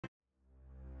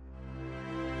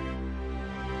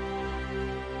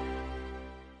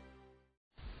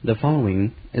The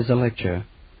following is a lecture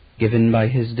given by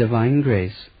His Divine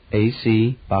Grace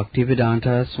A.C.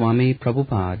 Bhaktivedanta Swami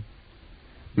Prabhupada,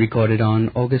 recorded on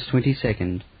August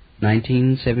 22nd,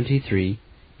 1973,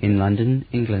 in London,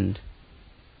 England.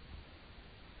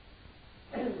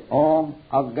 Om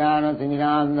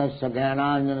Ajnana-timirandasya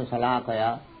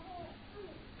Jnananjana-salakaya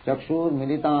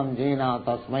Chakshur-militam jena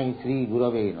tasmai Sri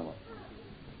Gurave Namah.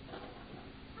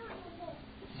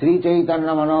 Sri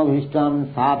Chaitanya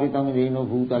Manobhishtam Sthapitam Jeno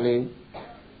Bhutale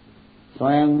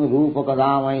Swayam Rupa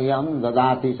Kadamayam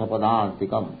Dadati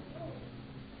Sapadantikam.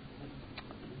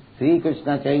 Sri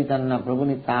Krishna Chaitanya Prabhu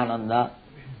Nityananda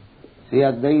Sri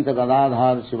Advaita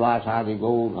Gadadhar Sivasadi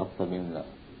Gaur Bhaktavinda.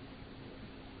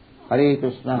 Hare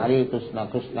Krishna,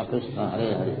 Krishna Krishna,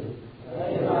 Hare Hare,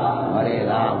 Hare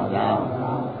Ram, Ram.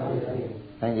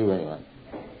 Thank you very much.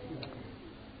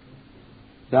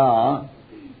 So,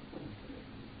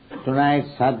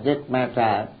 tonight's subject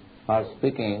matter for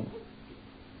speaking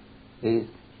is,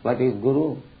 what is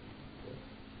Guru?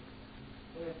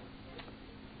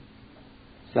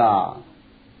 So,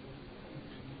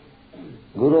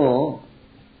 Guru,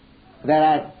 there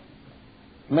are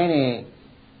many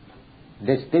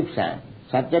descriptions.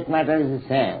 Subject matter is the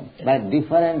same, but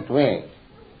different way.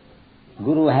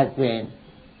 Guru has been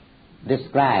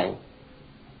described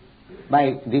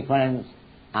by different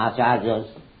acharyas.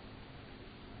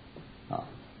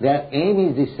 Their aim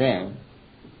is the same,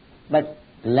 but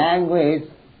language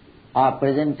or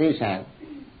presentation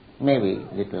may be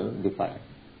little different.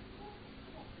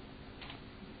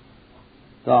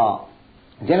 So,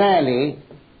 generally,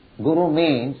 Guru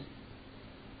means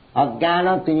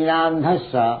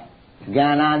Ajnana-timirandhasya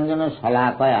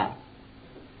Jnananjana-salakaya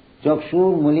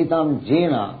Chakshur-mulitam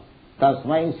jena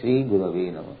tasmai Sri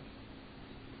Gurave Namah.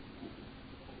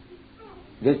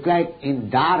 Just like in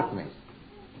darkness,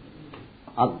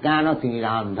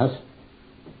 Ajnana-timirandhasya.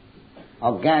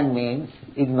 Ajnana means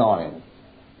ignorance,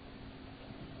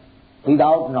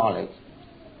 without knowledge.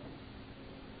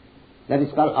 That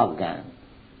is called Ajnana.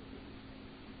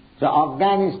 So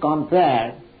Ajnana is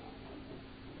compared,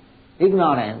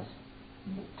 ignorance,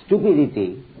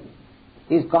 stupidity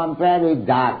is compared with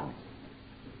darkness.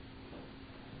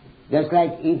 Just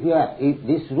like if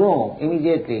this room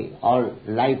immediately all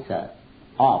lights are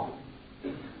off,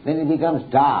 then it becomes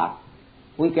dark.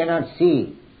 We cannot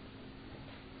see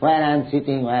where I am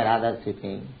sitting, where others are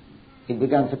sitting. It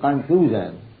becomes a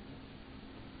confusion.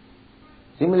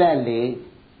 Similarly,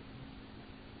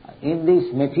 in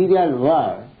this material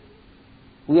world,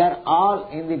 we are all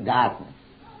in the darkness.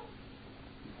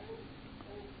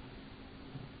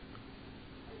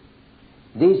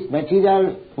 This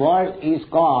material world is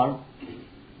called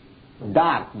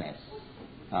darkness.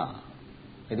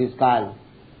 It is called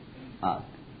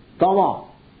tama.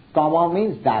 Tama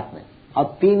means darkness.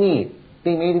 Or timid.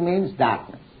 Timid means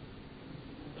darkness.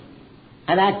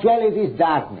 And actually it is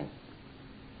darkness.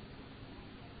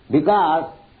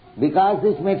 Because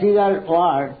this material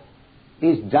world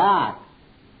is dark,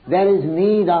 there is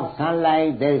need of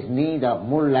sunlight, there is need of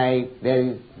moonlight, there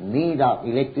is need of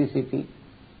electricity.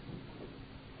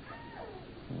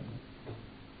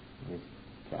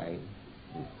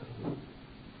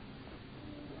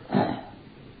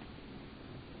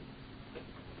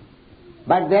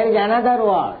 But there is another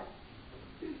word.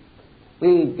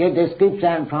 We get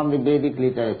description from the Vedic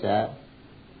literature.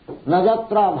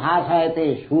 Najatra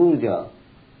bhasayate surya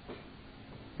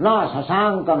na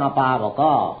sasanka na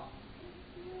pavaka.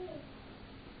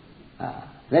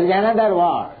 There is another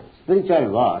word,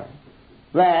 spiritual word,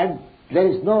 where there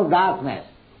is no darkness,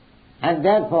 and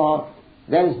therefore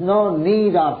there is no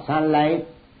need of sunlight,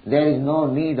 there is no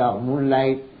need of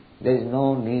moonlight, there is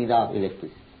no need of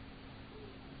electricity.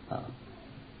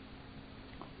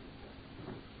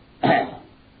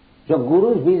 So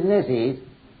Guru's business is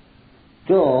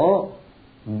to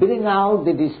bring out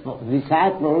the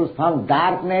disciples from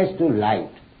darkness to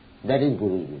light. That is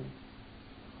Guru's business.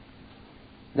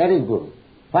 That is Guru.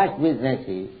 First business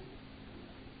is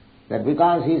that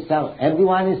because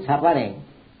everyone is suffering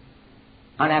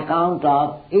on account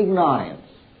of ignorance.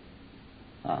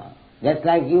 Just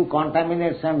like you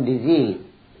contaminate some disease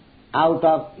out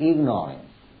of ignorance.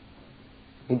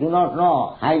 You do not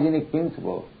know hygienic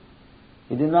principles.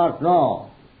 You do not know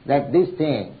that this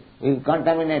thing will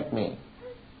contaminate me.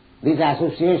 This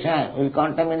association will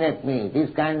contaminate me. This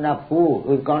kind of food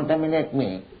will contaminate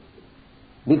me.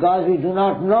 Because we do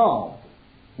not know,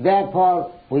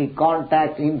 therefore we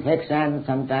contact infection,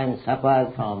 sometimes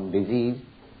suffer from disease.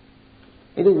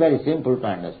 It is very simple to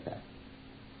understand.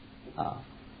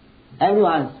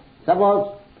 Everyone,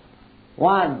 suppose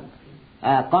one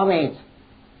commits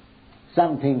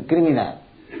something criminal,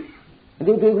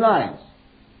 Due to ignorance.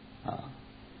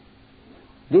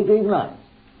 Due to ignorance.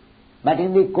 But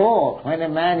in the court, when a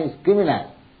man is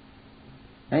criminal,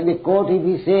 in the court if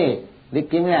he says, the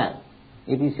criminal,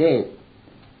 if he says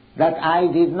that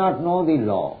I did not know the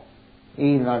law,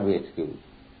 he will not be excused.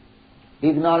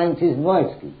 Ignorance is no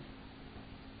excuse.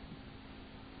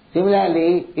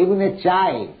 Similarly, even a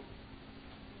child,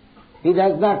 he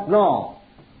does not know,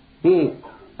 he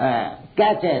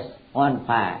catches on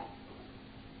fire.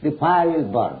 The fire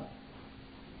will burn.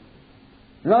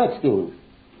 No excuse.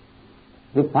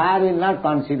 The fire will not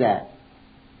consider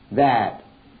that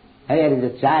here is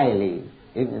a child,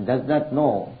 he does not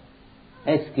know,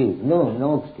 excuse.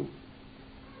 No excuse.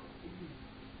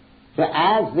 So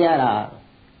as there are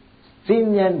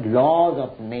stringent laws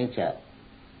of nature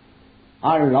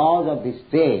or laws of the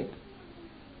state,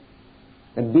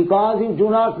 that because you do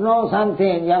not know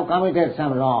something, you have committed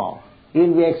some wrong, you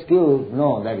will be excused.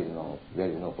 No, there is no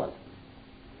possibility.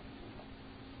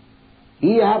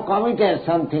 You have committed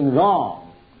something wrong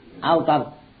out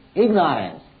of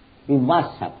ignorance, you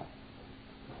must suffer.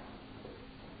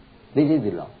 This is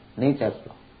the law, nature's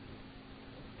law.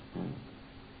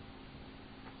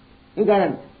 You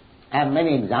can have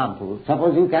many examples.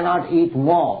 Suppose you cannot eat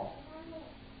more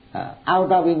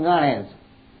out of ignorance.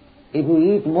 If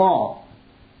you eat more,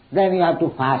 then you have to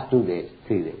fast 2 days,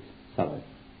 3 days, suppose.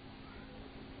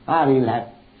 Or you will have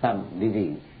some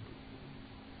disease.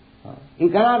 You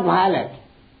cannot violate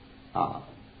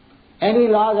any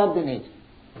laws of the nature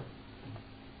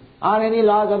or any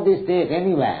laws of the state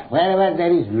anywhere. Wherever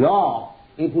there is law,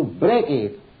 if you break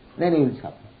it, then you will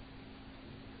suffer.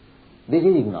 This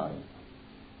is ignorance.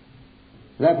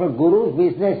 Therefore, Guru's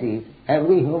business is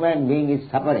every human being is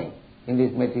suffering in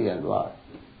this material world.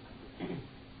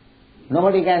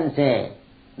 Nobody can say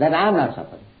that I am not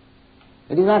suffering.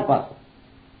 It is not possible.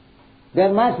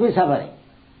 There must be suffering.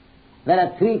 There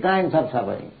are 3 kinds of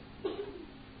suffering.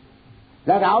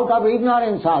 That out of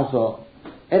ignorance also,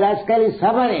 a rascal is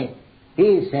suffering, he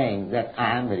is saying that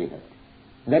I am very happy.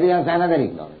 That is another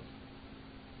ignorance.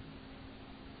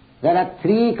 There are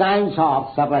 3 kinds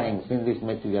of sufferings in this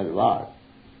material world.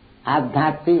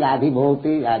 Adhyatmic,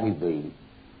 adhibhautik, adhidvaidik.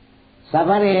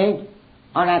 Suffering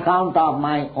on account of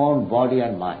my own body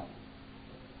and mind.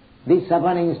 This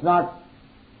suffering is not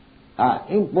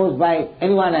imposed by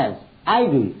anyone else. I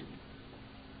do it.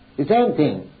 The same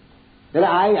thing. That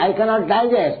I cannot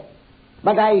digest,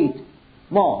 but I eat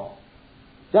more.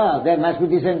 So there must be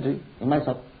dysentery in my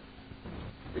suffer.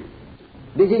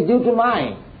 This is due to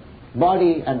my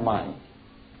body and mind.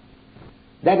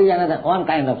 That is another one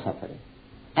kind of suffering.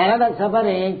 Another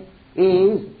suffering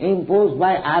is imposed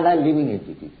by other living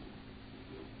entities.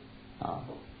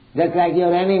 Just like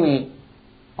your enemy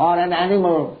or an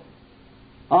animal,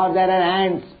 or there are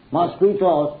ants,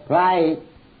 mosquitoes, flies,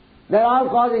 they are all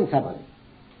causing suffering.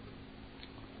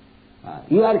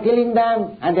 You are killing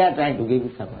them and they are trying to give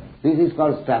you suffering. This is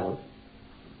called struggle.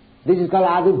 This is called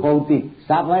adhibhautik,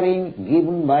 suffering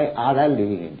given by other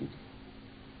living entities.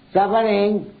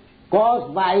 Suffering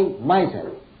caused by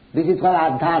myself. This is called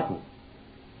adhyatmic.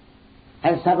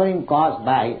 And suffering caused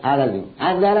by other living.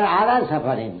 And there are other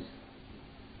sufferings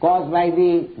caused by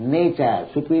the nature,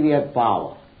 superior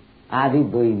power,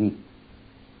 adhidvaidik.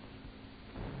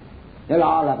 Then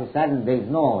all of a sudden there is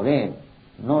no rain,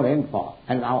 no rainfall.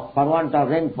 And now for want of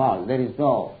rainfall there is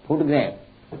no food grain.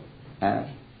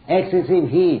 Excessive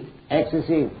heat,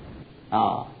 excessive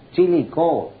chilly,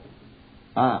 cold,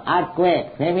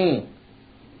 earthquake, famine.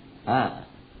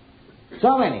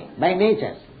 So many by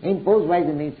nature, imposed by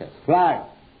the nature, flood.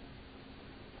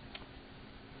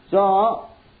 So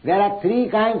there are 3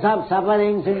 kinds of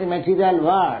sufferings in the material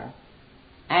world,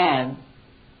 and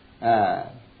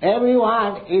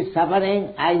everyone is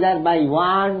suffering either by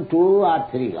 1, 2 or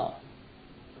 3 laws.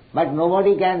 But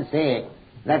nobody can say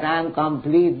that I am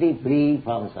completely free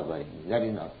from suffering. That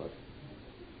is not possible.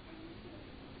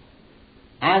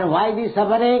 And why this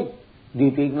suffering?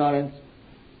 Due to ignorance.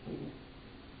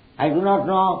 I do not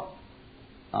know.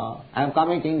 I am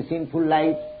committing sinful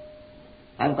life.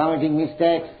 I am committing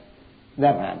mistakes.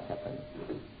 Therefore I am suffering.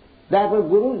 Therefore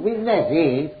Guru's business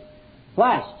is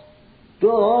first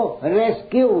to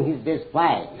rescue his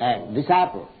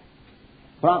disciple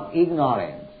from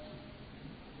ignorance.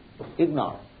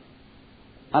 Ignorance.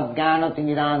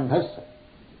 Ajnanatinirandhasya.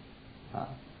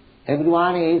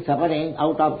 Everyone is suffering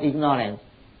out of ignorance.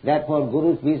 Therefore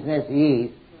Guru's business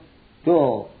is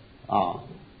to,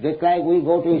 just like we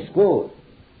go to school.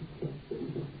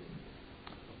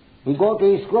 We go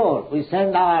to school, we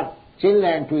send our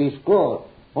children to school.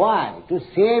 Why? To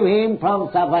save him from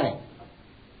suffering.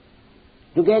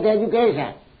 To get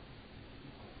education.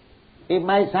 If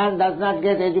my son does not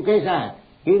get education,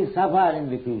 he will suffer in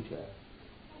the future.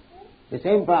 The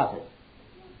same process.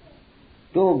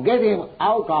 To get him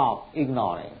out of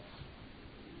ignorance,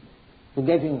 to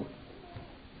get him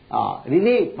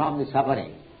relief from the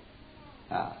suffering.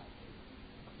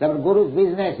 The Guru's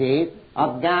business is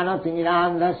ajnana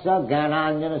timirandhasya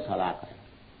jnananjana salakaya.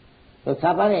 So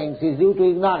suffering is due to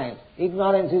ignorance.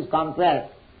 Ignorance is compared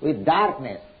with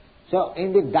darkness. So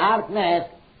in the darkness,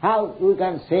 how we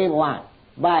can save one?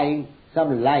 By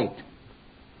some light.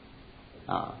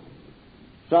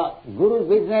 So Guru's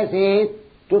business is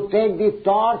to take the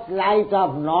torch light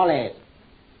of knowledge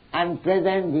and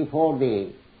present before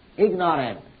the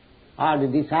ignorant or the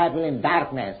disciple in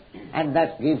darkness, and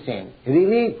that gives him,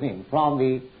 relief him from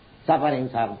the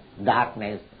sufferings of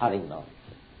darkness or ignorance.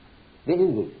 This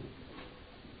is good.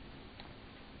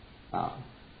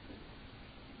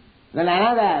 Then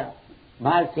another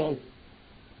verse says,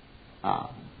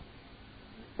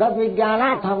 tad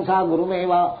vijnanatham sa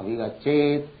gurumeva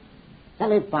avigachet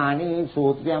samipani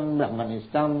sotyam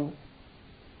brahmanistam.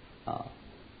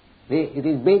 It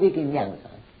is Vedic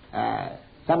injunction.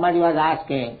 Somebody was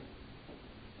asking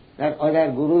that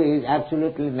whether Guru is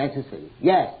absolutely necessary.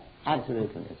 Yes,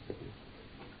 absolutely necessary.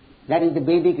 That is the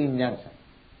Vedic injunction.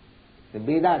 The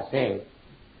Vedas say,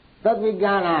 tad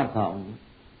vijnanatham.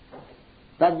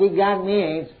 Tad vijnan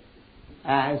means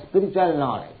spiritual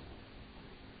knowledge.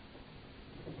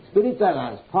 Spiritual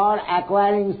knowledge. For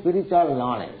acquiring spiritual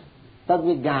knowledge. Tad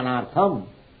vijnanatham.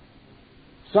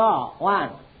 So,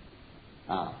 one,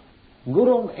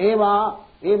 Gurum eva,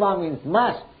 eva means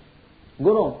must.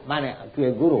 Guru, to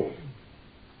a Guru.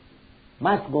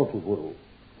 Must go to Guru.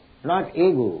 Not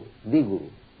a Guru, the Guru.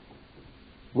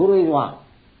 Guru is one.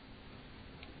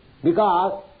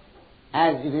 Because,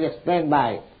 as it is explained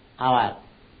by our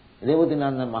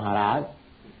Revatinanda Maharaj,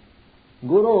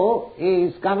 Guru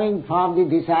is coming from the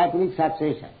disciplic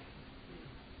succession.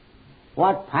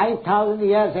 What 5,000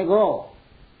 years ago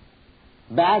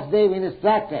Vasudev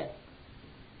instructed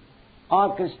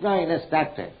or Krishna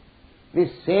instructed, the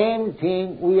same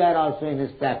thing we are also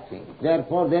instructing.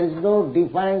 Therefore there is no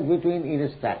difference between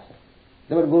instruction.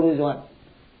 Therefore Guru is one.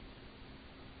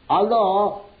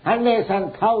 Although hundreds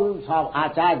and thousands of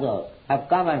acharyas have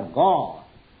come and gone,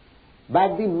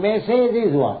 but the message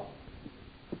is one.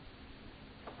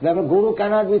 Therefore Guru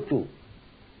cannot be two.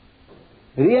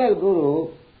 Real Guru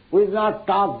will not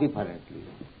talk differently.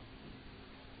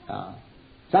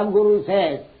 Some Guru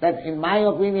says that in my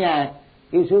opinion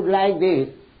you should like this,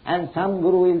 and some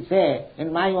Guru will say,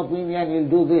 in my opinion you'll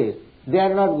do this. They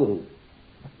are not Gurus.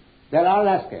 They are all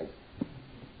rascals.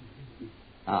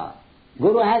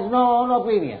 Guru has no own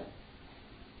opinion.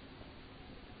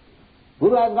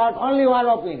 Guru has got only one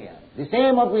opinion, the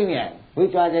same opinion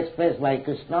which was expressed by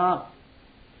Krishna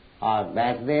or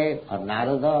Vasudev or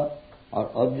Narada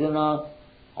or Arjuna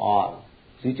or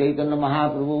Sri Chaitanya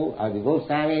Mahaprabhu or the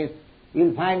Goswamis.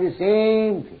 You'll find the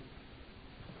same thing.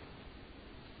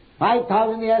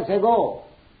 5,000 years ago,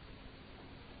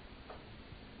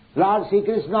 Lord Sri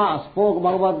Krishna spoke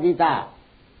Bhagavad Gita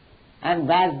and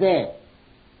Vasudev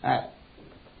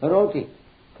wrote it,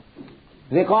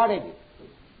 recorded it.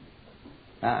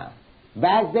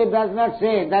 Vasudev does not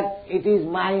say that it is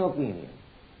my opinion.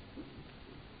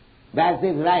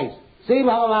 Vasudev writes, Sri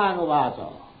Bhagavan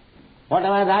Uvasa. What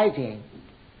am I writing?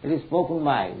 It is spoken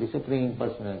by the Supreme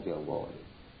Personality of Godhead.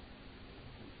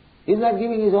 He is not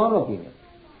giving his own opinion.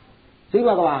 Sri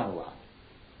Bhagavan Uvasa.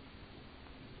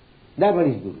 That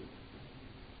is Guru.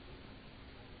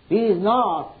 He is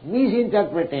not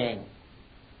misinterpreting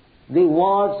the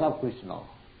words of Krishna.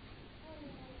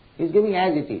 He is giving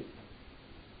as it is.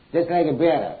 Just like a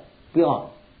bearer, peon.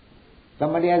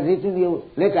 Somebody has written you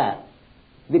letter.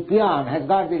 The peon has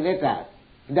got the letter.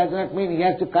 It does not mean he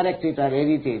has to correct it or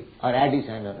edit it or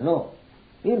addition. No.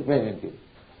 He will present it.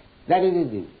 That is his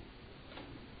Guru.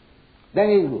 That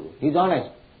is Guru. He is honest.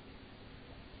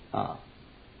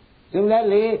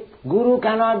 Similarly, Guru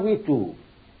cannot be two.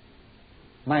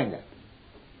 Mind that.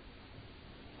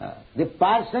 The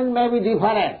person may be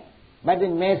different, but the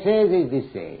message is the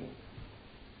same.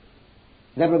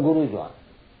 Therefore Guru is one.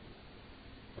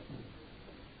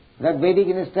 The Vedic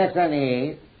instruction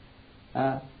is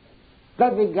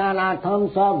Tad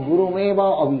vijnanatham sa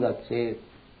gurumeva avigachet.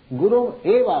 Gurum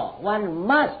eva, one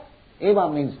must. Eva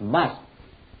means must.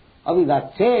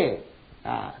 Avigachet.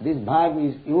 This verb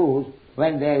is used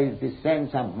when there is the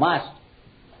sense of must.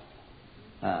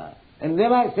 And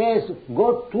never says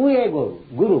go to a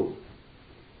Guru.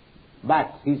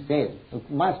 But he says you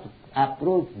must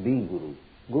approach the Guru.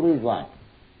 Guru is one.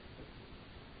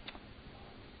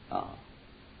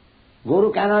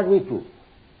 Guru cannot be two.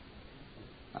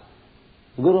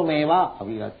 Guru Meva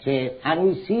Avigachet. And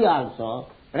we see also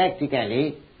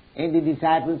practically in the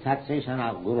disciple succession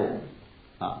of Guru,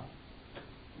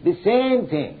 the same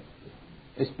thing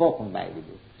is spoken by the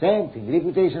Guru. Same thing,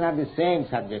 repetition of the same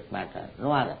subject matter,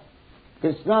 no other.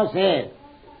 Krishna says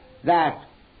that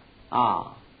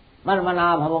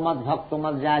Marmana bhava mad bhakto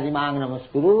mad jajimang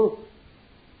namaskuru.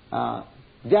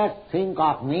 Just think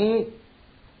of me,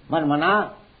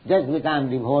 Marmana, just become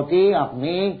devotee of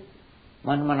me,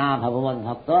 Marmana bhava mad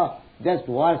bhakto, just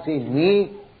worship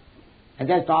me, and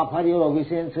just offer your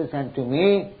obeisances unto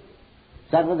me.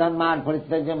 Sarvadhamman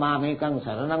parityajya mamekam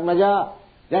saranam vaja,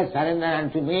 just surrender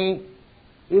unto me.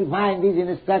 You'll find this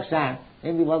instruction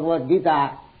in the Bhagavad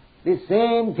Gita. The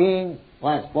same thing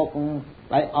was spoken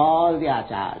by all the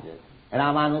acharyas.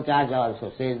 Ramanujarya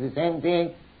also says the same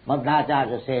thing,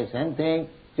 Madhacharya says the same thing,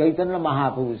 Chaitanya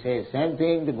Mahaprabhu says the same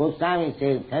thing, the Goswami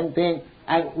says the same thing,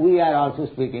 and we are also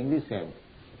speaking the same thing.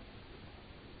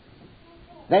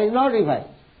 There is no difference.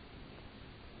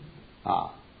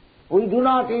 We do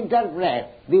not interpret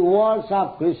the words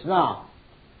of Krishna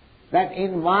that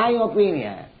in my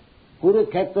opinion,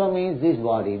 Kurukshetra means this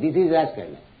body, this is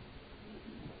rascal.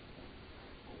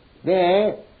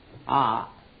 The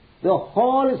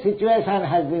whole situation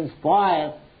has been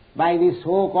spoiled by the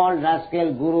so-called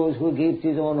rascal gurus who gives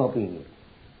his own opinion.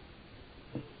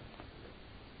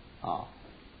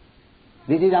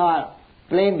 This is our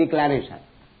plain declaration.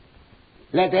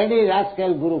 Let any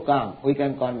rascal guru come, we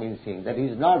can convince him that he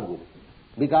is not guru,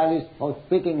 because he is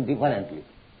speaking differently.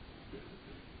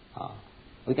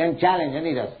 We can challenge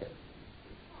any rascal.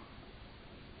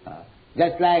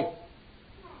 Just like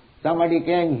somebody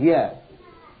came here,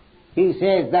 he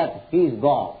says that he is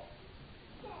God.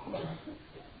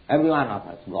 Every one of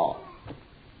us, God.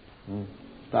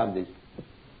 Stop this.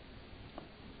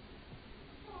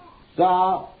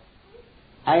 So,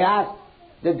 I asked,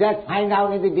 just find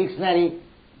out in the dictionary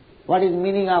what is the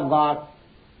meaning of God.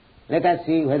 Let us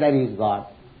see whether he is God.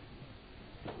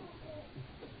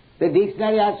 The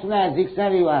dictionary, as soon as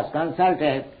dictionary was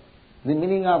consulted, the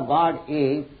meaning of God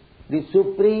is the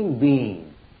Supreme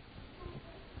Being.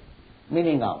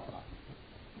 Meaning of God.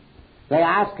 So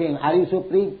I asked him, are you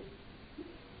supreme?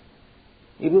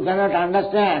 If you cannot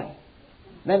understand,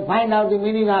 then find out the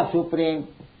meaning of supreme.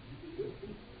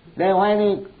 Then when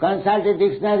he consulted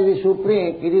dictionary, the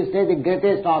supreme, it is said the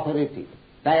greatest authority.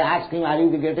 So I asked him, are you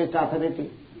the greatest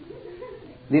authority?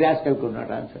 The rascal could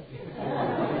not answer.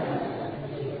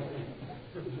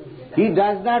 He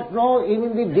does not know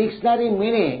even the dictionary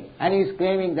meaning, and he is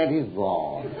claiming that he is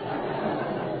God.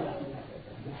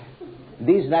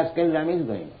 This rascaldom is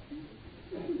going on.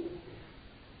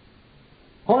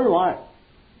 Whole world.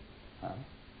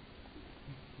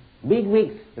 Big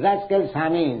rascal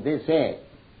Swamis, they say,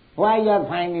 why you are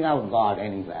finding out God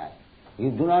anywhere?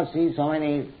 You do not see so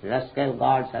many rascal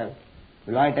gods are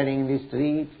loitering in the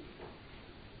street.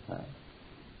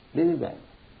 This is bad.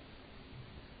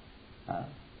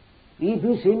 If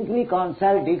you simply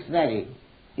consult dictionary,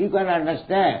 you can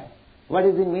understand what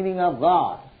is the meaning of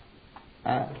God.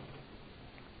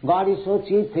 God is so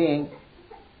cheap thing.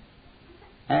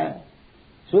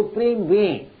 Supreme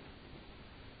Being.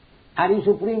 Are you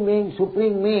Supreme Being?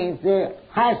 Supreme means the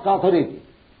highest authority.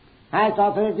 Highest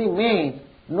authority means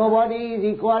nobody is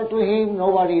equal to him,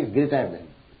 nobody is greater than him.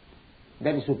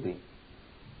 That is Supreme.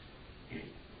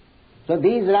 So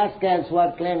these rascals who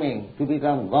are claiming to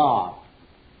become God,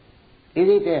 is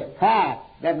it a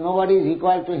fact that nobody is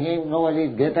equal to him, nobody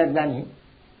is greater than him?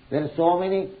 There are so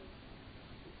many.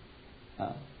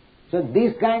 So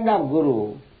this kind of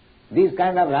guru, this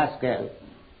kind of rascal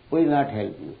will not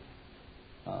help you.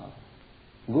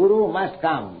 Guru must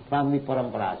come from the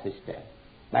parampara system.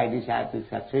 By disciple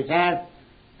succession,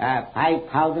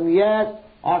 5,000 years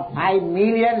or 5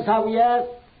 millions of years,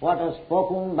 what was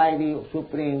spoken by the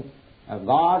Supreme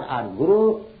God or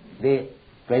Guru, the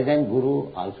present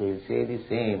Guru also will say the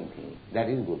same thing. That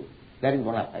is Guru. That is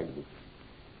bona fide Guru.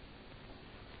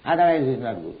 Otherwise it is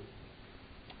not Guru.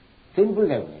 Simple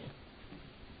definition.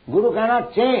 Guru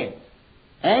cannot change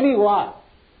any word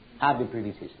of the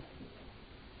predecessor.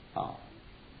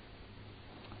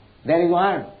 There is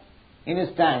one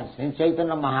instance in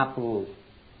Chaitanya Mahaprabhu's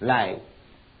life.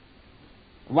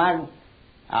 One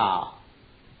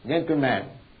gentleman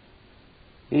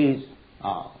is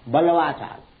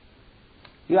Ballavacharya.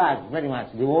 He was very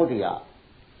much devotee of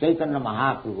Chaitanya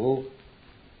Mahaprabhu.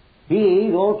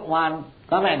 He wrote one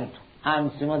comment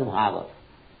on Srimad Bhagavatam.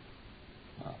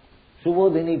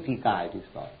 Subodhini Tika it is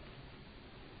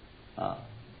called.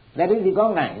 That is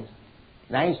recognized,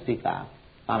 nice Tika,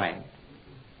 comment.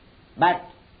 But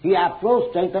he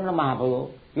approached Chaitanya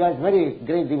Mahaprabhu. He was very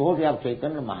great devotee of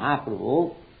Chaitanya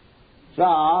Mahaprabhu.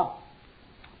 So,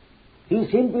 he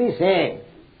simply said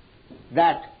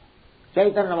that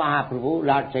Chaitanya Mahaprabhu,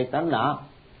 Lord Chaitanya,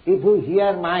 if you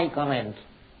hear my comment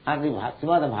on the Srimad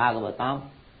Bhagavatam,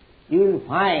 you will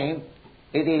find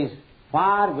it is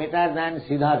far better than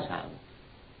Siddhar Swami.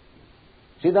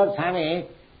 Siddhar Swami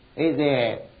is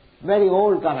a very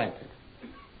old commentary.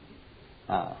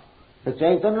 So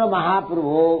Chaitanya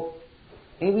Mahaprabhu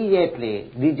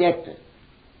immediately rejected.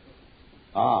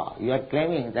 You are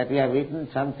claiming that you have written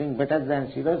something better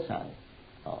than Siddhar Swami.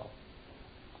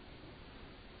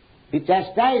 He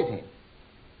chastised him.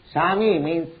 Swami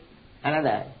means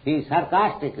another. He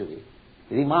sarcastically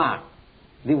remarked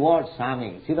the word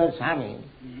Swami. Siddhar Swami.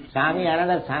 Swami,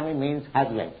 another Swami means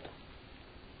husband.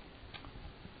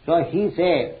 So he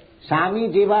said, Swami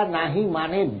jiva nahi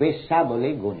mane besha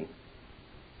bole guni.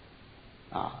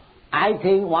 I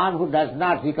think one who does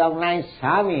not recognize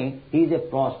Swami is a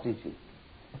prostitute.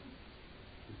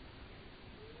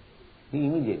 He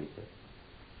immediately said.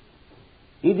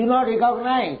 You do not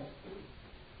recognize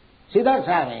Siddhar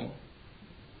Swami,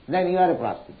 then you are a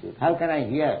prostitute. How can I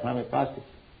hear from a prostitute?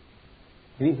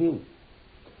 He refused.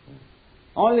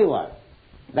 Only word,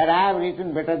 that I have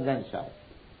written better than Swami.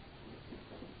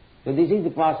 So this is the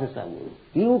process of Guru.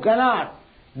 You cannot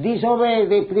disobey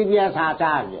the previous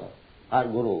Acharya or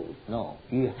Guru. No,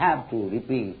 you have to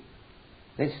repeat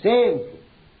the same thing.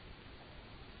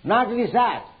 Not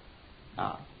research.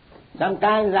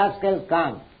 Sometimes rascals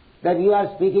come that you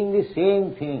are speaking the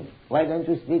same thing. Why don't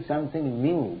you speak something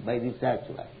new by research?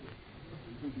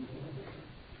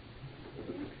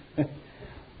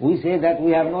 We say that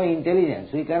we have no intelligence.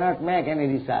 We cannot make any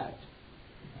research.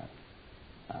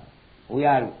 We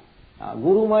are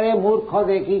Guru mare murkha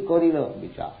dekhi korilo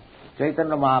vichar.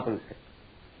 Chaitanya Mahaprabhu said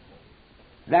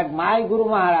that my Guru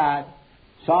Maharaj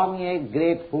saw me a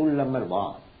great fool number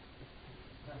one.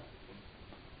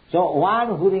 So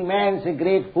one who remains a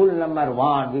great fool number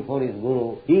one before his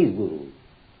Guru, he is Guru.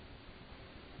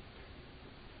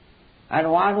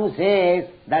 And one who says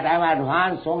that I am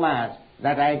advanced so much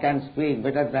that I can speak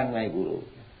better than my Guru,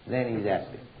 then he is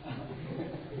asking.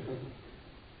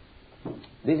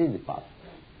 This is the path.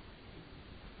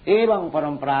 Evam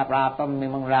parampara prapam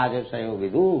mimam rajasayo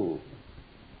vidu.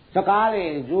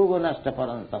 Sakale yuga nasta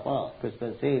parantapa.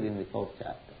 Krishna said in the 4th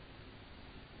chapter.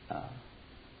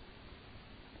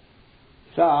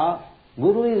 So,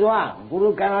 Guru is one.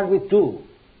 Guru cannot be two.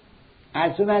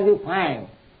 As soon as you find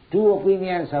two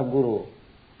opinions of Guru,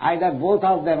 either both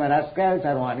of them are rascals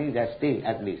or one is still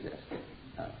at least rascal.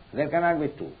 There cannot be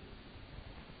two.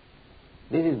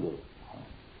 This is Guru.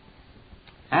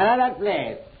 Another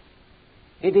place,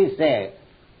 it is said,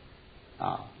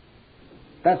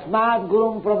 Tasmat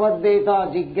Gurum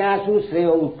Prapaddeta Jigyasu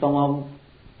Shreyo Uttamam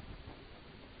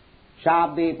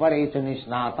Shabde Parecha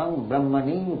Nishnatang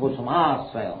Brahmani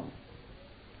Upasamasrayam.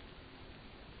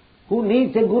 Who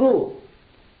needs a Guru?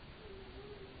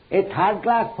 A 3rd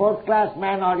class, 4th class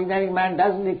man, ordinary man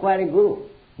doesn't require a Guru.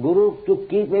 Guru, to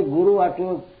keep a Guru or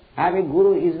to have a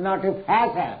Guru is not a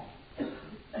fashion.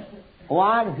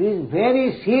 One who is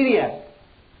very serious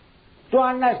to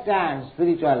understand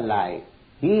spiritual life,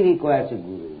 he requires a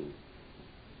Guru.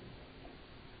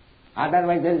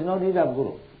 Otherwise there is no need of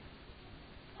Guru.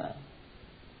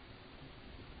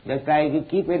 Just like you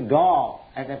keep a dog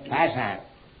as a fashion,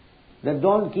 then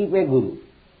don't keep a Guru.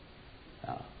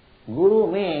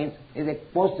 Guru means is a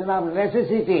question of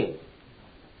necessity.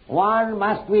 One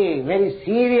must be very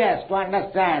serious to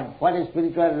understand what is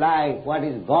spiritual life, what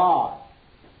is God,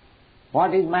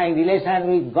 what is my relation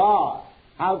with God,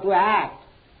 how to act.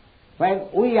 When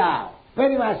we are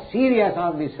very much serious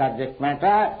on this subject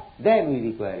matter, then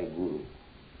we require a Guru.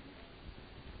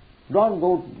 Don't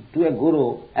go to a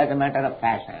Guru as a matter of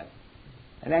fashion.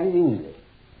 That is useless.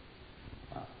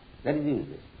 That is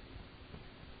useless.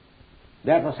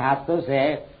 Therefore Shastra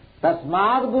says,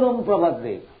 Tasmad Gurum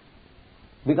Prapaddeta.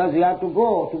 Because you have to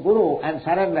go to Guru and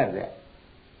surrender there.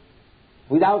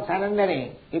 Without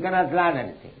surrendering, you cannot learn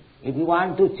anything. If you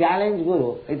want to challenge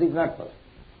Guru, it is not possible.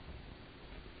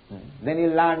 Then you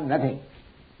learn nothing.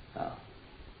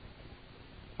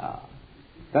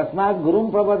 Tasmad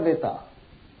Gurum Prapaddeta.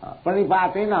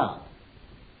 Pranipatena.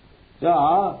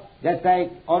 So, just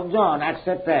like Arjuna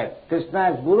accepted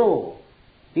Krishna as Guru,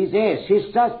 he says,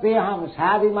 Shishasteham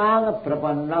sadhimang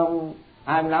prapannam.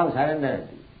 I am now surrendered.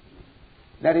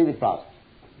 That is the process.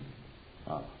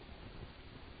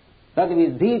 Tad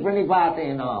vidhi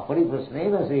pranipatena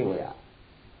pariprasnena sevaya.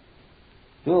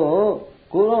 So,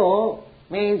 Guru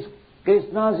means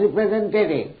Krishna's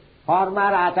representative, former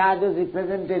Acharya's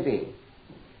representative.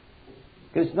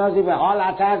 Krishna, all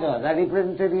acharyas are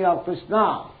representative of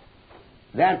Krishna.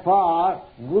 Therefore,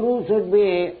 Guru should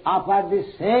be offered the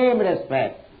same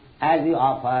respect as you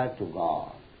offer to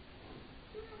God.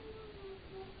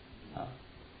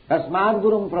 Tasmad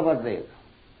Gurum Prapaddeta.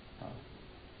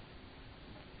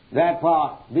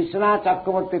 Therefore, Vishwanath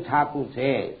Chakravarti Thakur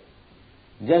says,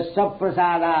 Jasya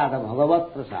Prasadad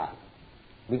Bhagavat Prasad.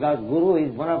 Because Guru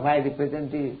is bona fide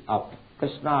representative of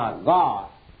Krishna, God.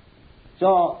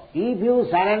 So, if you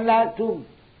surrender to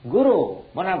Guru,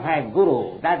 bona fide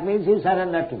Guru, that means you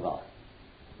surrender to God.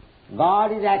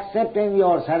 God is accepting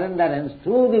your surrenderance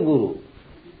through the Guru.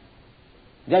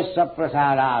 Jasya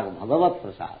Prasadad Bhagavat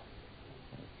Prasad.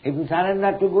 If you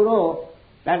surrender to Guru,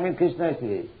 that means Krishna is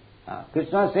pleased.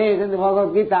 Krishna says in the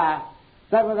Bhagavad Gita,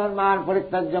 Sarvadharman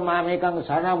Parityajya Mamekam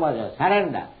Saranam,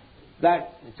 surrender.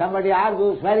 That somebody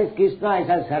argues, where is Krishna? I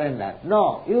shall surrender.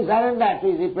 No, you surrender to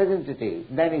his representative,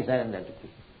 then you surrender to Krishna.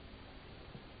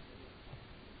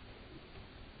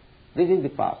 This is the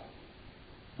process.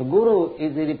 The Guru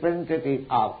is the representative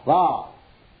of God.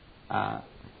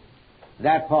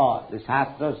 Therefore, the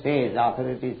Shastra says, the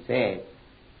authorities say,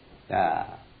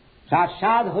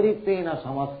 Sashad Haritena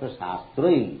Samasta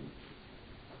Shastrai.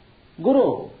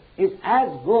 Guru is as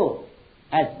good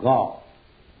as God.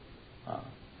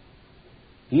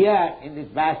 Here in this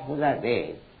Vyas Puja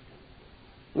day,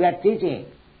 we are teaching,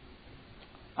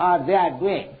 or they are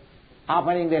doing,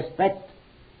 offering respect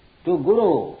to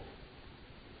Guru.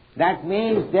 That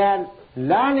means they are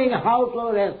learning how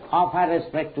to offer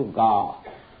respect to God.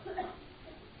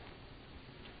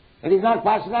 It is not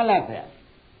personal affair.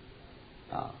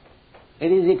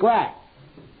 It is required.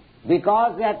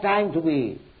 Because they are trying to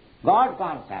be God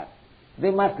conscious,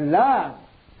 they must learn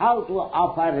how to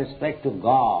offer respect to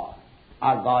God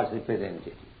or God's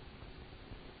representative.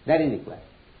 That is required.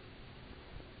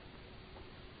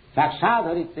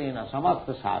 Sakshadharitena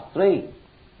samasta shastrai.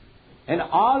 In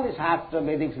all the Shastra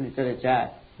Vedic literature,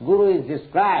 Guru is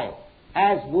described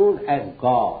as good as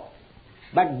God.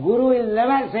 But Guru will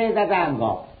never say that I am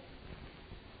God.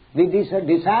 The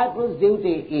disciple's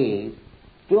duty is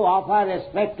to offer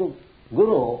respect to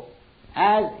Guru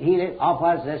as he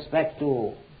offers respect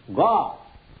to God.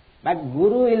 But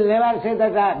Guru will never say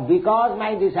that because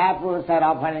my disciples are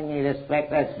offering me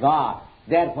respect as God,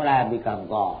 therefore I have become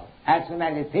God. As soon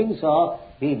as he thinks so,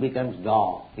 he becomes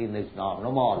dog. He is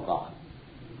no more God.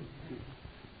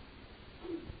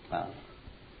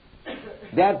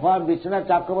 Therefore, Vishwanath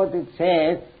Chakravarti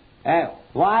says,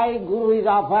 why Guru is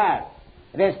offered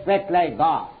respect like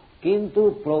God?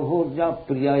 Kintu Prabhurja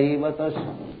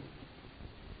Priyaevatasya.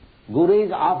 Guru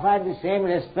is offered the same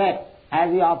respect as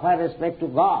we offer respect to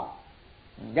God.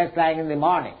 Just like in the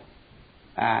morning.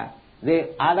 The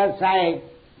other side,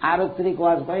 Arutrik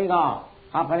was going on,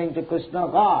 offering to Krishna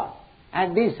God.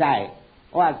 And this side,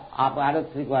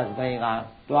 Arutrik was going on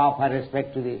to offer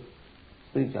respect to the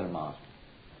spiritual master.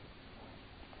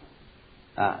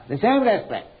 The same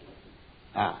respect.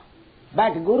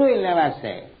 But Guru will never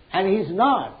say, and he is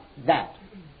not that.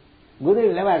 Guru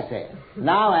will never say,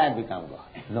 now I have become God.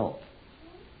 No.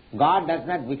 God does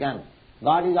not become.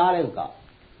 God is always God.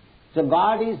 So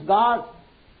God is God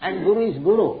and Guru is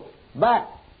Guru. But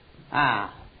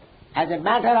as a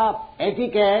matter of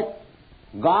etiquette,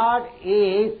 God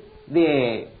is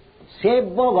the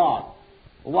Sevya God,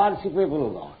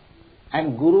 worshipable God.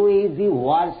 And Guru is the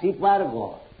worshipper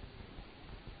God.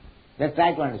 Let's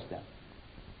try to understand.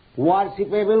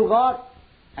 Worshipable God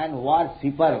and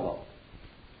worshipper God.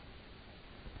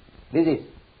 This is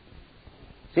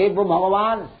Sevya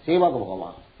Bhagavan, Sevak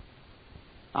Bhagavan.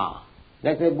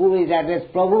 That's why Guru is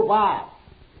addressed Prabhupada.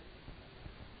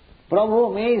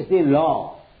 Prabhu means the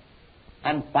law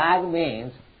and Pad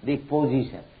means the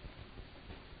position.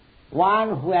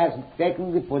 One who has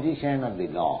taken the position of the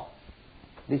law.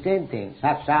 The same thing,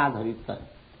 Sakshat Haritan,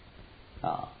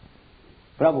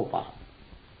 Prabhupada.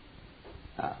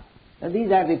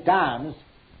 These are the terms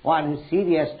one who is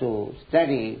serious to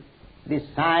study the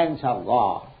science of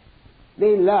God.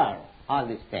 They learn all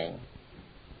these things.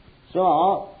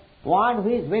 So, one who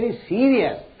is very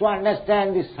serious to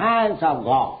understand the science of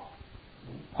God,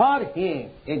 for him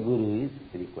a guru is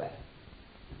required.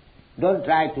 Don't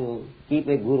try to keep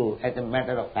a guru as a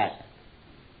matter of fashion.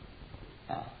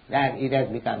 That it has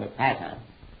become a pattern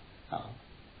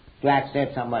to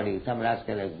accept somebody, some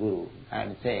rascal as guru,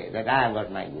 and say that I have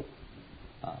got my guru.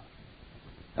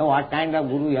 Now what kind of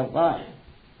guru you have got?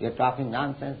 You are talking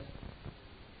nonsense.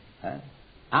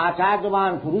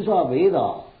 Acharyavan Purusha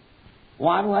Veda.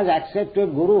 One who has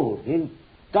accepted Guru, he'll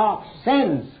talk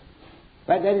sense,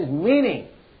 but there is meaning.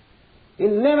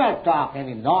 He'll never talk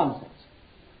any nonsense.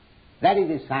 That is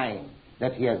the sign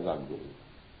that he has got Guru.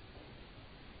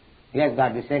 he has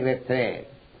got the sacred thread.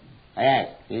 Yes,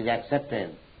 he is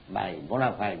accepted by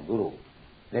bona fide Guru.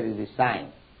 That is the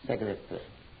sign, sacred thread.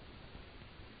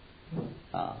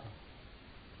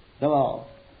 So,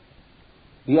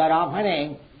 you are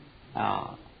offering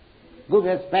good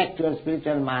respect to your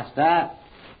spiritual master.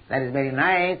 That is very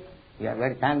nice. You are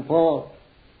very thankful.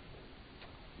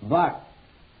 But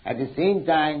at the same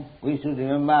time, we should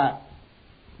remember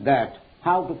that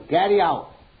how to carry out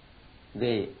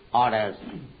the orders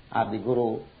of the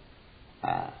Guru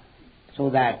so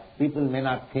that people may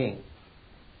not think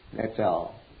that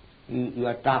you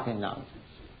are talking nonsense.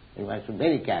 You must be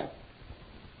very careful.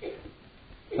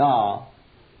 So,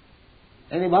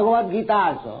 in the Bhagavad Gita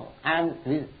also, I am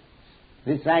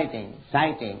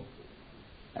citing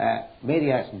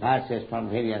various verses from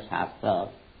various shastras,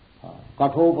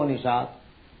 Kathopanishad,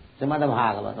 Srimad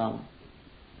Bhagavatam.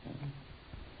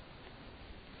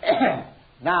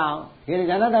 Now, here is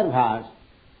another verse.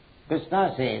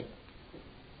 Krishna said,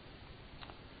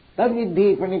 Tad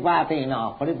vidhi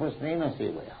pranipatena pariprasnena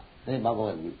sevaya. This is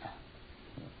Bhagavad Gita.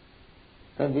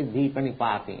 Tad vidhi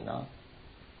pranipatena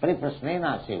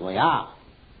pariprasnena sevaya.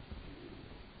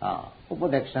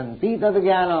 Upadekshanti tad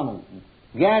jnanam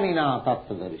jnanina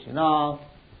tattvadarshina.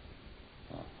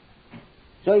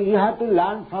 So you have to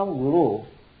learn from Guru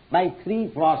by three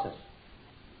processes.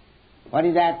 What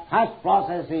is that? First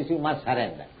process is you must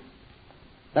surrender.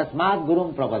 Tasmat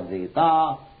gurum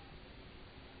prapaddita.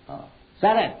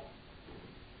 Surrender.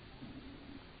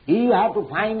 You have to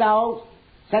find out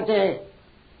such a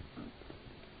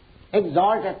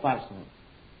exalted person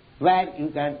where you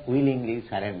can willingly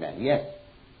surrender. Yes.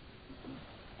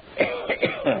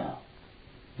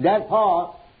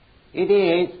 Therefore, it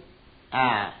is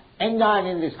enjoined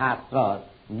in the Shastra,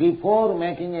 before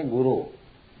making a Guru,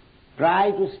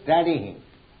 try to study him,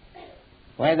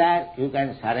 whether you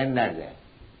can surrender there.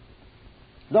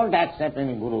 Don't accept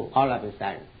any Guru all of a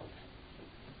sudden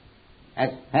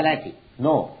as fanatic.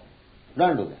 No,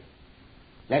 don't do that.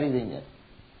 That is injustice.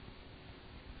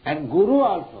 And Guru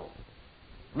also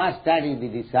must study the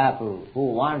disciple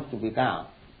who wants to become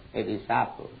a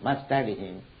disciple, must study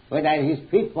him, whether he is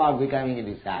fit for becoming a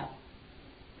disciple.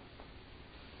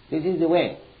 This is the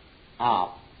way of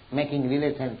making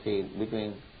relationship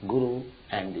between Guru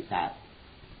and disciple.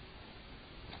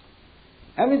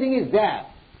 Everything is there,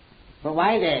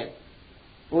 provided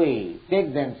we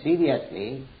take them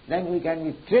seriously, then we can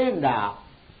be trained up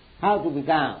how to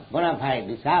become bona fide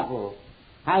disciple,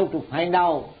 how to find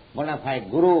out bona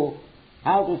fide Guru,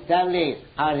 how to establish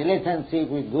our relationship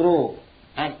with Guru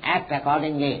and act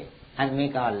accordingly and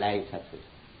make our life successful.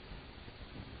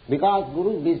 Because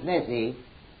Guru's business is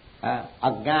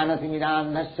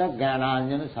ajnanatimidandhasya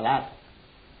jnananjana salaka.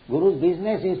 Guru's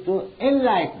business is to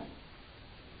enlighten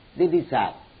the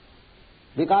disciple,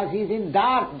 because he is in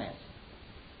darkness.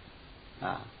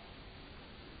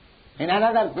 In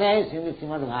another place in the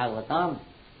Srimad Bhagavatam,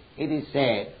 it is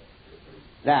said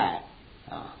that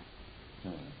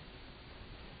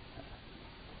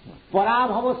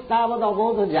parabhavastavad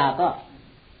abodha jata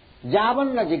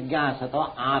javan na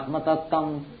jigyasata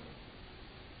atmatattam.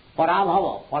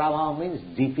 Parabhava means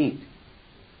defeat.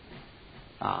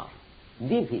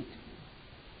 Defeat.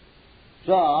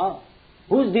 So,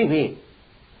 whose defeat?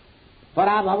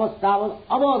 Parabhavastavad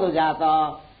abodha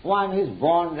jata. One is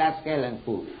born rascal and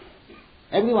fool.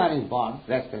 Everyone is born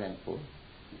rascal and fool.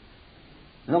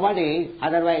 Nobody,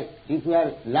 otherwise, if you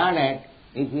are learned,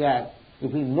 if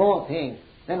you know things,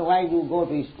 then why do you go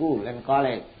to school and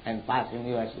college and pass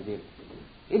university?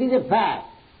 It is a fact.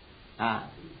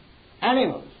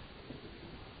 Animals.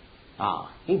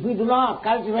 If we do not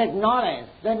cultivate knowledge,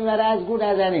 then we are as good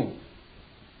as animals.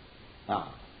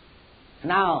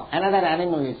 Now, another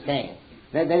animal is saying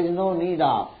that there is no need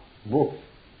of books.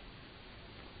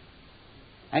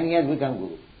 And he has become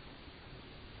Guru.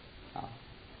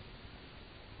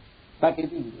 But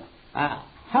it is,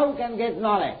 how can get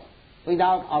knowledge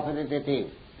without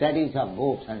authoritative studies of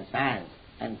books and science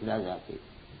and philosophy?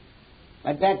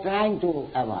 But they are trying to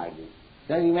avoid it.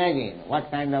 Just imagine what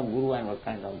kind of Guru and what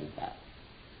kind of disciple.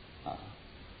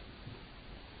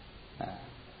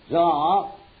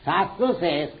 So, Shastra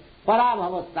says,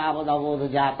 parabhavastavad abodha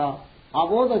jata.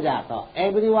 Abodha jata.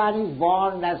 Everyone is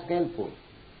born as skillful.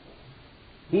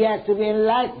 He has to be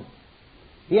enlightened.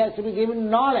 He has to be given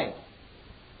knowledge.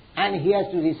 And he has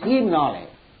to receive knowledge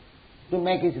to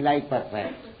make his life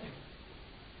perfect.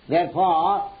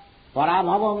 Therefore,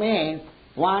 parabhava means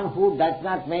one who does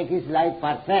not make his life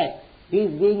perfect. He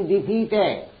is being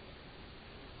defeated.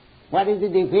 What is the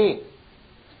defeat?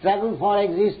 Struggle for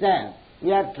existence.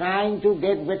 We are trying to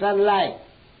get better life.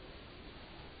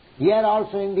 Here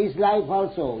also, in this life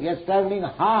also, we are struggling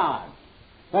hard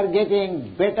for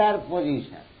getting better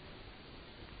position.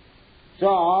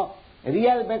 So,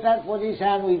 real better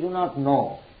position we do not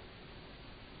know.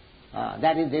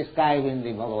 That is described in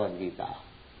the Bhagavad Gita.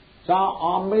 So,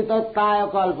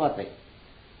 amritattaya kalpate.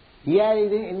 Here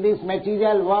in this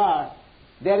material world,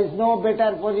 there is no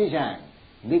better position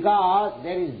because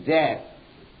there is death.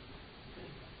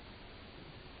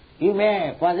 You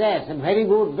may possess a very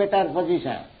good, better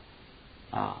position,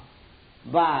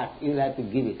 but you have to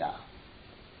give it up.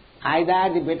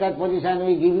 Either the better position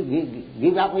will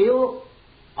give up you,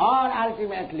 or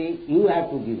ultimately you have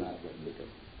to give up that better.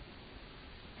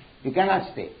 You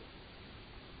cannot stay.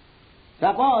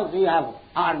 Suppose you have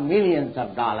earned millions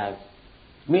of dollars,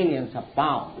 millions of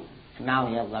pounds, now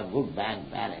you have got good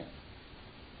bank balance.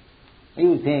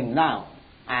 You think, now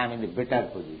I am in the better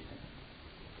position.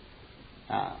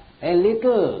 A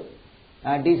little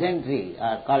dysentery,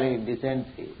 or call it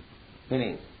dysentery,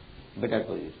 finish, better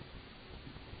position.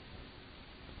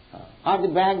 Or the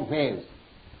bank fails,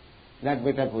 that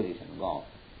better position gone.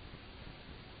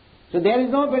 So there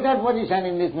is no better position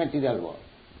in this material world.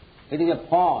 It is a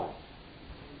false.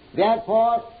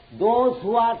 Therefore, those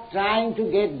who are trying to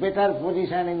get better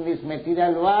position in this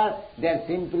material world, they are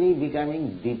simply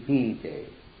becoming defeated.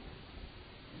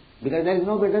 Because there is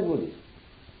no better position.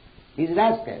 He is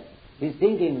rascal. He is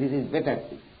thinking this is better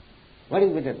thing. What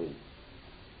is better position?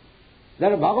 The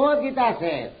Bhagavad Gita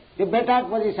says the better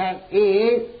position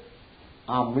is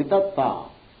amritattva.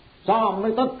 So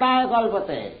amritattaya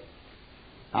kalpate.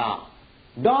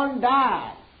 Don't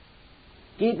die.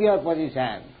 Keep your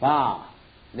position fast.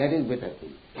 That is better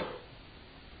thing.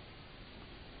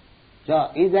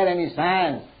 So is there any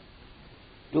science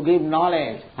to give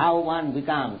knowledge how one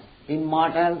becomes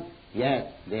immortal? Yes,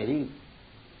 there is.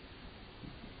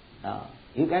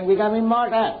 You can become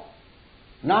immortal,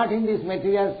 not in this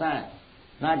material science,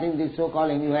 not in this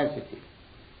so-called university.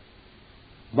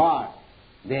 But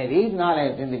there is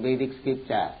knowledge in the Vedic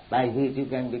scripture by which you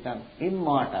can become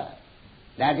immortal.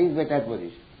 That is better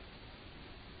position.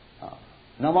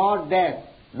 No more death,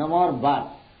 no more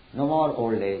birth, no more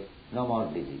old age, no more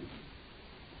disease.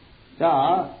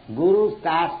 So, Guru's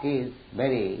task is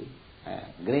very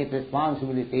great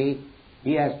responsibility.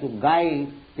 He has to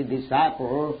guide the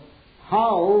disciple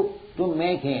how to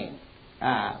make him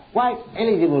quite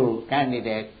eligible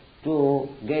candidate to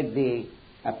get the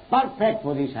perfect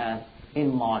position,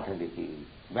 immortality,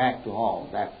 back to home,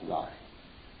 back to God.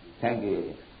 Thank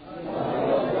you.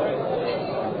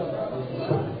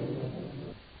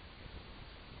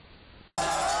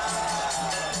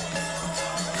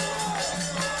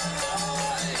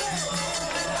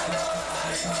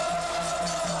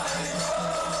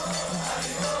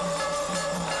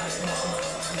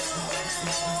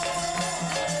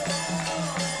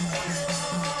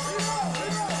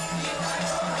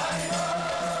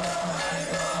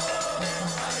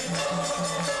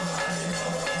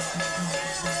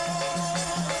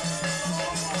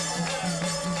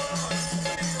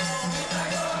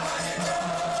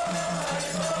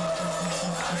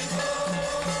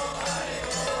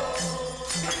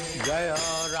 Jaya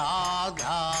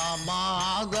Radha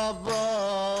Madhava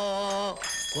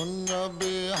Kunda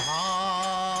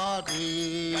Bihari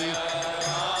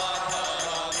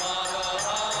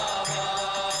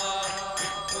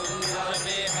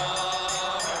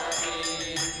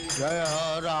Jaya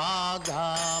Radha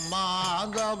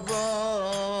Madhava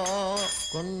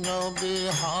Kunda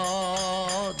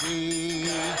Bihari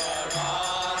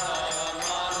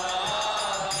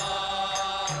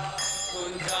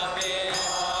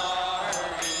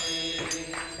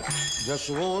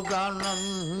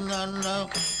Jashodanandana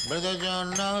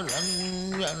Bradajana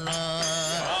Ranjana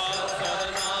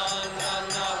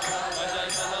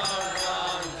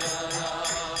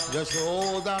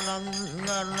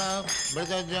Jashodanandana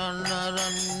Bradajana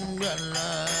Ranjana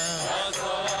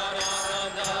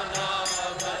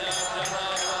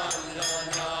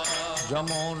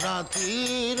Jamuna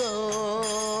Tira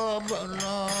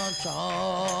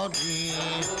Banachari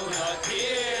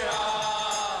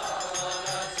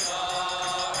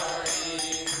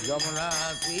Jamuna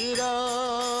Tira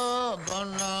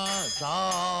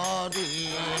Banachari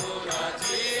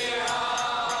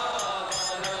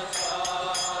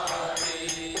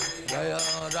Jaya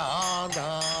Radha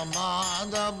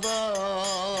Madhava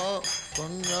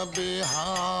Kunja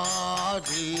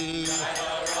Bihari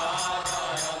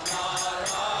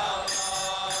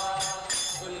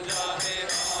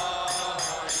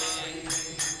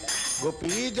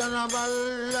Gopi Jana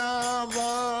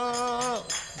Vallabha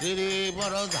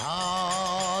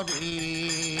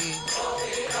Girivaradhari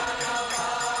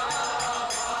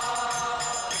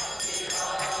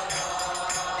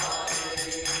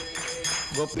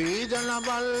Gopi Jana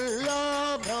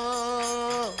Vallabha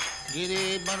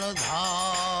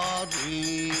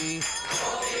Girivaradhari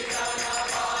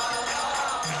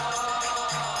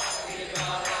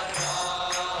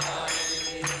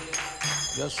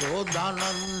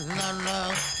Yasodhanandana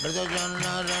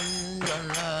Vrajajana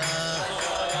Ranjana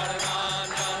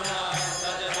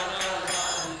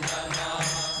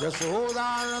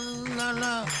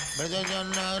Yasodhanandana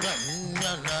Vrajajana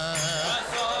Ranjana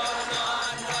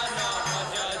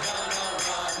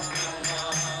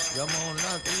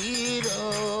Yamuna Tira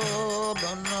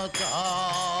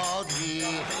Vanachari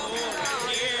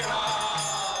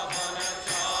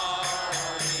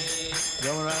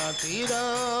Yamuna Tira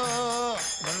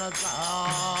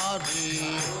Vanachari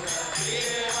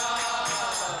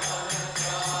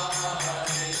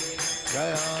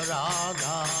Jaya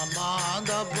Radha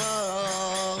Madhava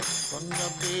Kunja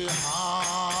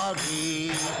Bihari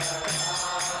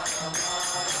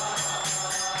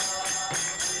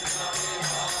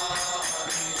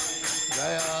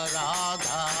Jaya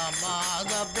Radha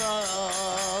Madhava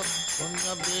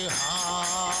Kunja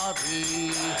Bihari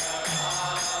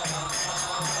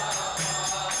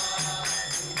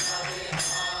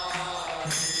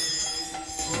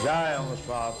Jaya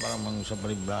Muspat Paramahansa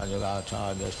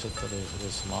Parivrajagacharya Sattvaresvara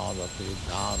Smadha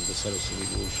Bhaktivedanta Saraswati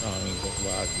Goswami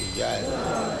Prabhupada ki Jai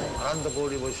Ananta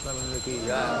Koti Vaishnavindra ki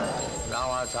Jai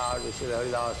Ramacharya Shri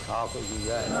Haridas Thakur ki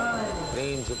Jai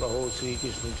Prem se kaho Sri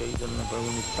Krishna Chaitanya Prabhu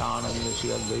Nityananda Shri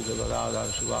Advaita Gadadhar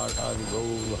Shivasadi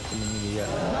Gaur Bhaktivinoda ki Jai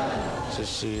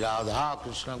Shri Radha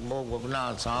Krishna Mokh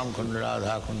Gopinath Sam Khand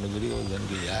Radha Khand Girivardhan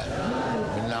ki Jai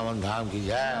Vrindavan Dham ki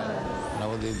Jai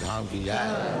Navadvip Dham ki Jai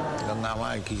Ganga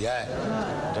Mai की जाए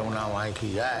जमुना माई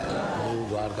की जाए गुरु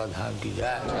द्वारका धाम की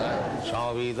जाए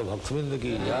स्वामी तो भक्तविंद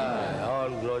की जाए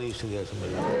all glories to their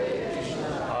समिति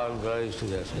ऑल ग्लोरीज टू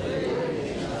देयर समिति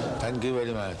थैंक यू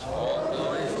वेरी मच